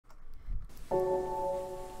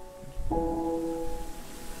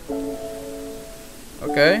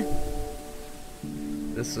Okay.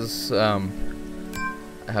 This is I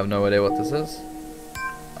have no idea what this is.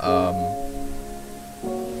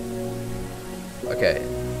 Okay.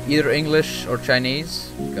 Either English or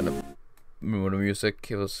Chinese. Gonna move the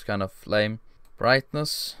music, it was kind of lame.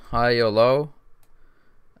 Brightness, high or low.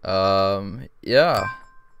 Yeah.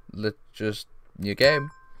 Let's just new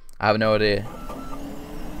game. I have no idea.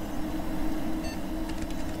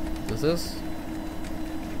 This is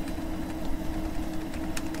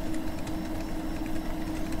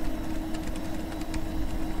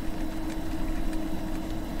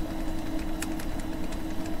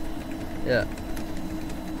yeah.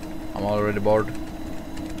 I'm already bored.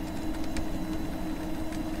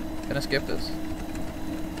 Can I skip this?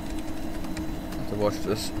 I have to watch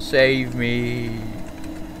this. Save me.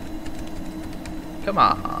 Come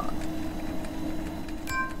on.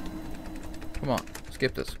 Come on.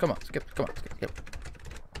 Skip this. Come on. Skip. Come on. Skip.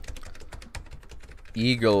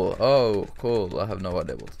 Eagle. Oh, cool. I have no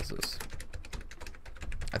idea what this is.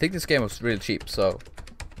 I think this game was really cheap, so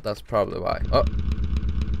that's probably why. Oh.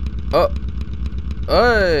 Oh.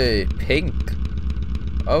 Hey, pink.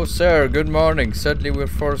 Oh, sir, good morning. Suddenly we're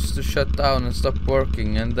forced to shut down and stop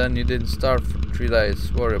working, and then you didn't start for 3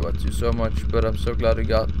 days. Worry about you so much, but I'm so glad we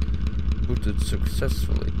got booted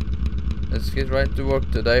successfully. Let's get right to work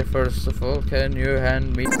today. First of all, can you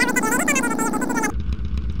hand me...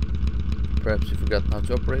 Perhaps you forgot how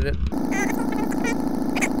to operate it.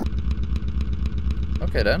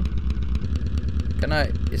 Okay then. Can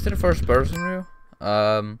I... Is there a first person view?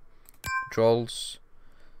 Controls.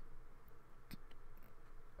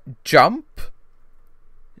 Jump?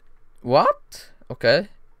 What? Okay.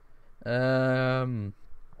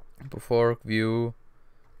 Before view.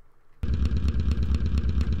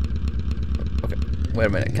 Okay, wait a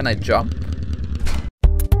minute. Can I jump?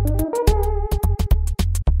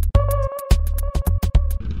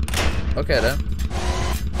 Okay then.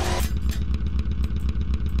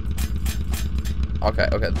 Okay,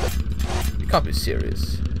 you can't be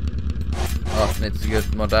serious. Oh, needs to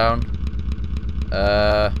get more down.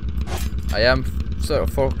 I am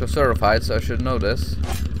Forklift Certified, so I should know this.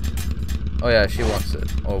 Oh yeah, she wants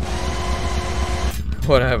it. Oh,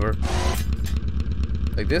 whatever.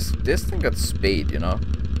 Like this thing got speed, you know.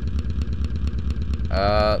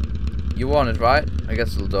 You want it, right? I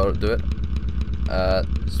guess it'll do it.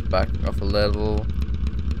 Just backing off a little.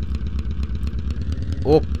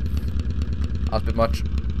 Oh, that's a bit much.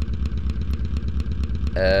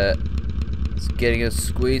 It's getting a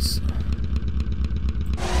squeeze.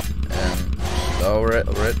 And over it.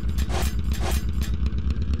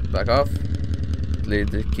 Back off.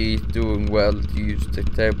 Leave the key. Doing well to use the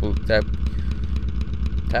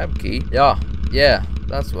tab key. Yeah,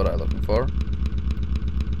 that's what I'm looking for.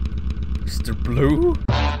 Mr. Blue?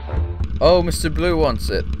 Oh, Mr. Blue wants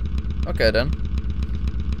it. Okay then.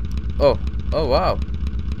 Oh wow.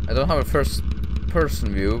 I don't have a first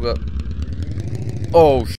person view, but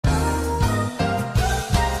oh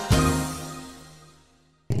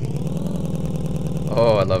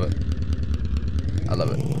oh, I love it.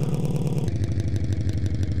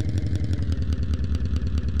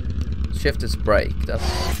 Shift is brake. That's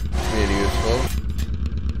really useful.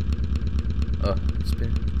 Oh,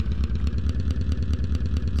 spin.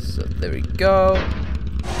 So there we go.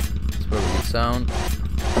 That's where we get sound.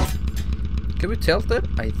 Can we tilt it?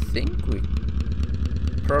 I think we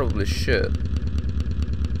probably should.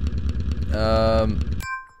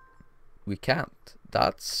 We can't.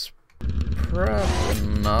 That's probably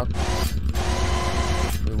not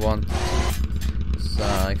what we want.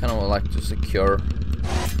 I kind of like to secure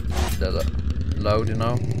the load, you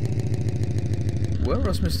know. Where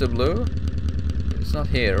was Mr. Blue? It's not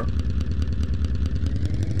here.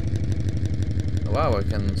 Oh, wow, I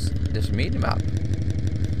can just mini map.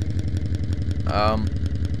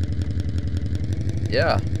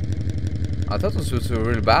 Yeah. I thought this was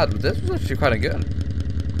really bad, but this was actually kind of good.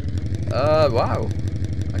 Wow.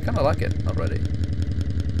 I kind of like it already.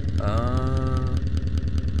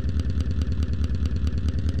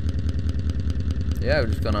 Yeah, we're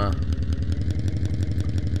just gonna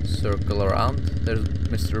circle around. There's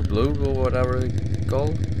Mr. Blue or whatever it's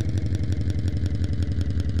called.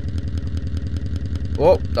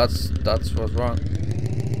 Oh, that's what's wrong.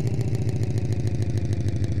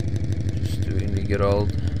 Just doing the good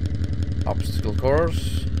old obstacle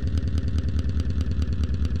course.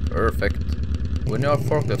 Perfect. When you're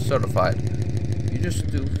Forklift Certified, you just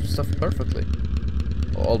do stuff perfectly.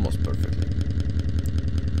 Or almost perfectly.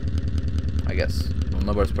 I guess. Well,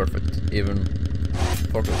 nobody's perfect. Even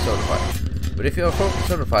Forklift Certified. But if you're Forklift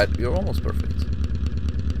Certified, you're almost perfect.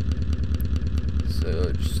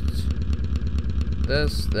 So just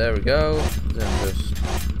this. There we go. Then just...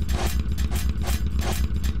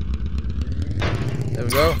 There we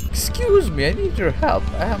go. Excuse me, I need your help.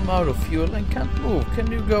 I am out of fuel and can't move.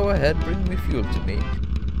 Can you go ahead, bring me fuel to me?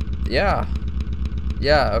 Yeah.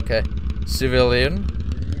 Yeah, okay. Civilian.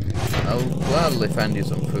 I'll gladly find you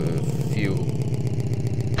some fuel.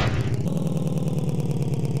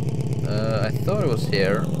 I thought it was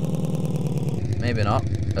here. Maybe not.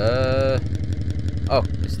 Oh,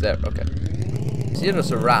 it's there. Okay. See,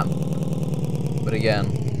 there's a ramp. But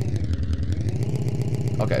again.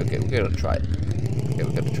 Okay, we gotta try it. Okay,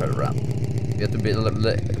 we gotta try the ramp. We have to be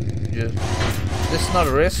just. This is not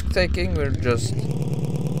a risk taking. We're just.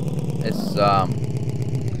 It's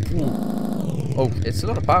Oh, it's a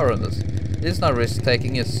lot of power in this. It's not risk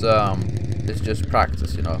taking. It's just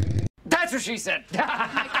practice, you know. That's what she said.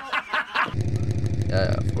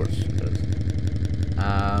 Yeah, of course it is.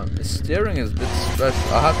 The steering is a bit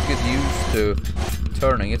special. I have to get used to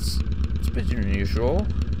turning. It's a bit unusual,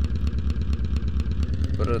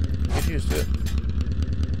 but get used to it.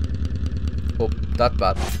 Oh, that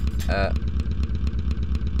bad.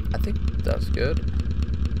 I think that's good.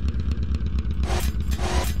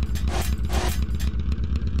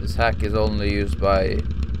 This hack is only used by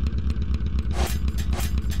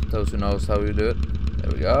those who knows how you do it.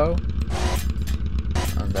 There we go.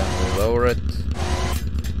 And then we lower it.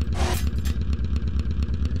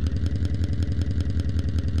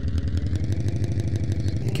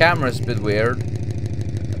 The camera is a bit weird.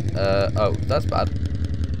 Oh, that's bad.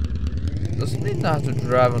 Does it mean I have to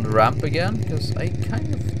drive on the ramp again? Because I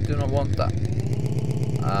kind of do not want that.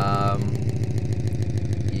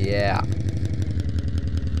 Yeah.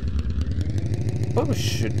 But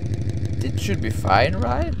it should be fine,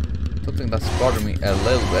 right? Something that's bothering me a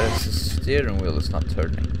little bit is the steering wheel is not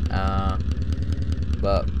turning.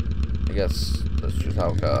 But I guess that's just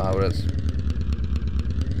how it is.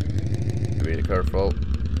 Be really careful.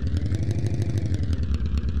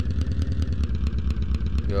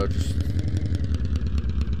 Go just.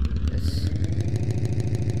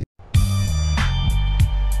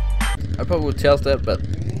 I probably would tilt it, but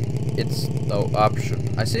it's no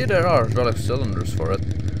option. I see there are hydraulic cylinders for it,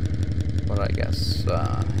 but I guess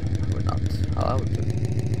I would not allow it to.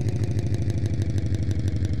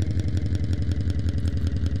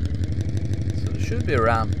 So there should be a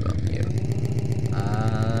ramp on here.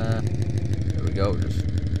 There we go. Just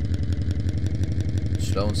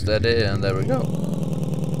slow and steady, and there we go.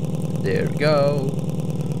 There we go.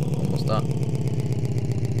 Almost done.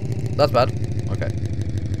 That's bad. Okay.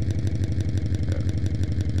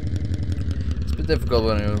 Difficult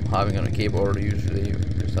when you're having on a keyboard. Usually you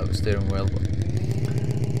just have a steering wheel, but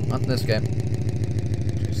not in this game.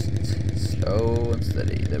 Just slow and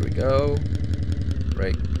steady. There we go.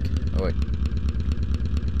 Brake. Oh wait.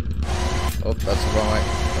 Oh, that's the wrong way.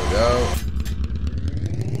 There we go.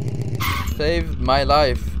 Saved my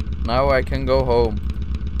life. Now I can go home.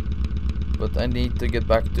 But I need to get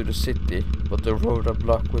back to the city. But the road are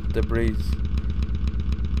blocked with debris.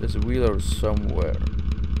 There's a wheeler somewhere.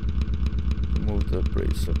 Move the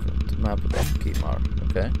bridge, look at the map with M key mark,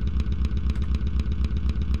 okay.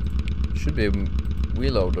 Should be a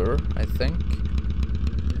wheel loader, I think.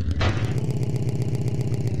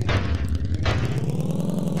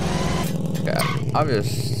 Okay,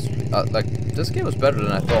 obviously, like, this game was better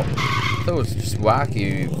than I thought. I thought it was just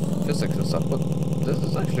wacky physics and stuff, but this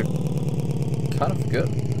is actually kind of good.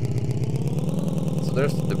 So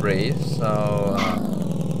there's the debris, so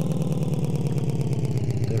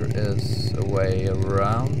there is a way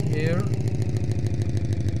around here.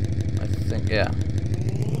 I think, yeah.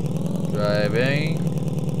 Driving.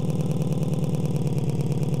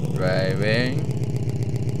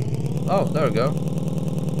 Oh, there we go.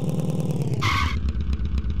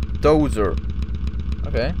 Dozer.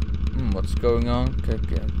 Okay. What's going on? Get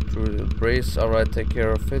through the brace. Alright, take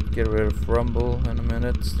care of it. Get rid of rumble in a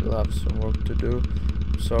minute. Still have some work to do.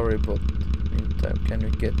 I'm sorry, but meantime, can you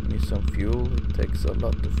get me some fuel? It takes a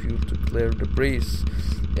lot of fuel to clear the breeze.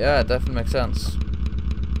 Yeah, it definitely makes sense.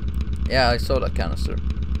 Yeah, I saw that canister.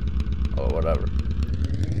 Or whatever.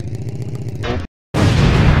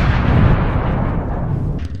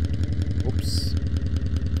 Oops.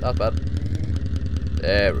 Not bad.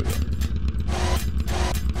 There we go.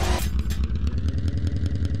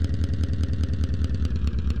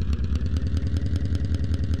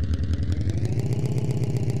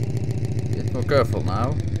 Get more careful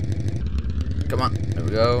now. Come on, there we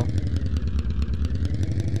go.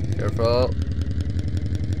 Careful.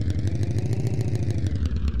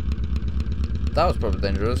 That was probably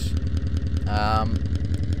dangerous.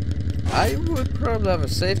 I would probably have a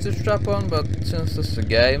safety strap on, but since this is a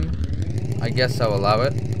game, I guess I'll allow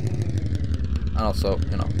it. And also,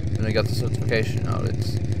 you know, when I got the certification, you know,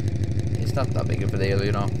 it's not that big of a deal,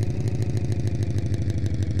 you know.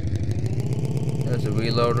 There's a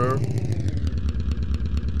reloader.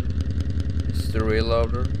 This is the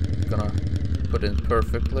reloader. Gonna put in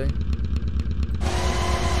perfectly.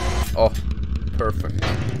 Oh, perfect.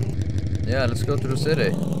 Yeah, let's go to the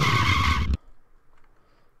city.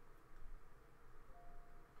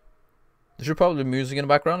 There should probably be music in the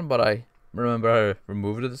background, but I remember I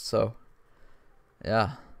removed it, so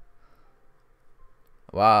yeah.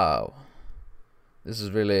 Wow. This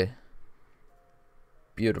is really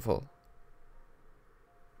beautiful.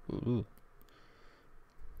 Ooh.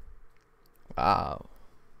 Wow.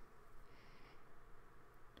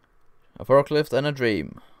 A forklift and a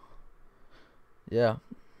dream. Yeah.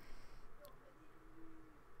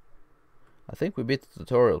 I think we beat the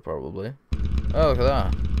tutorial probably. Oh, look at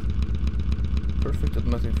that. Perfect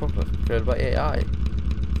automatic forklift created by AI.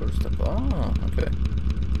 First step. Oh, okay.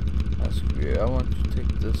 Ask you, I want to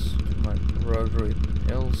take this to my brother in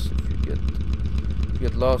hills. If you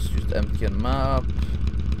get lost, use the MTN map.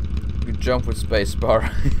 You jump with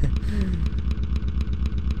spacebar.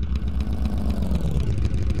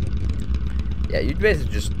 Yeah, you're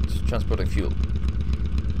basically just transporting fuel.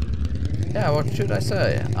 Yeah, what should I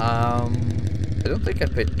say? I don't think I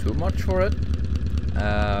paid too much for it.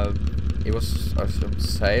 It was on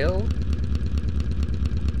sale.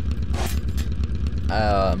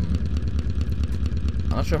 I'm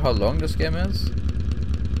not sure how long this game is.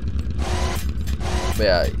 But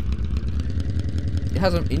yeah, it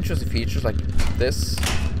has some interesting features like this.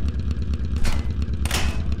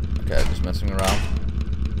 Okay, just messing around.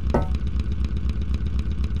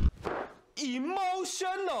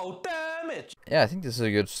 Emotional damage. Yeah, I think this is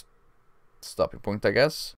a good stopping point, I guess.